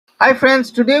Hi friends,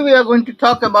 today we are going to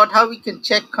talk about how we can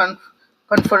check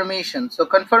confirmation. So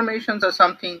confirmations are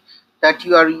something that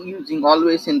you are using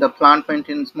always in the plant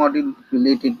maintenance module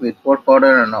related with work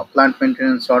order and plant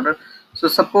maintenance order. So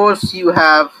suppose you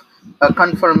have a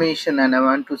confirmation and I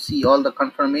want to see all the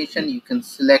confirmation, you can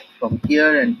select from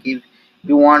here and give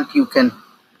you can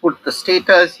put the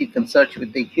status, you can search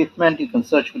with the equipment, you can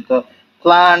search with the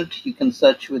plant, you can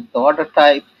search with the order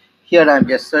type. Here I'm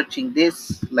just searching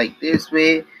this like this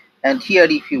way, and here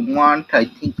if you want, I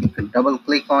think you can double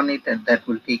click on it and that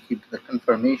will take you to the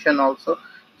confirmation also.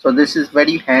 So this is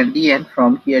very handy, and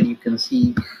from here you can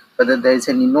see whether there is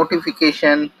any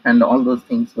notification and all those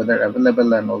things, whether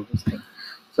available and all those things,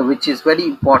 so which is very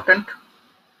important.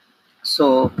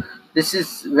 So this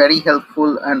is very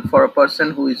helpful, and for a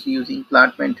person who is using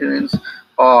plant maintenance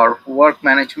or work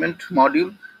management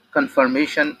module,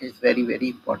 confirmation is very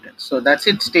important. So that's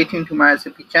it. Stay tuned to my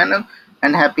SAP channel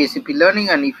and happy SAP learning,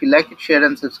 and if you like it, share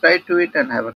and subscribe to it, and have a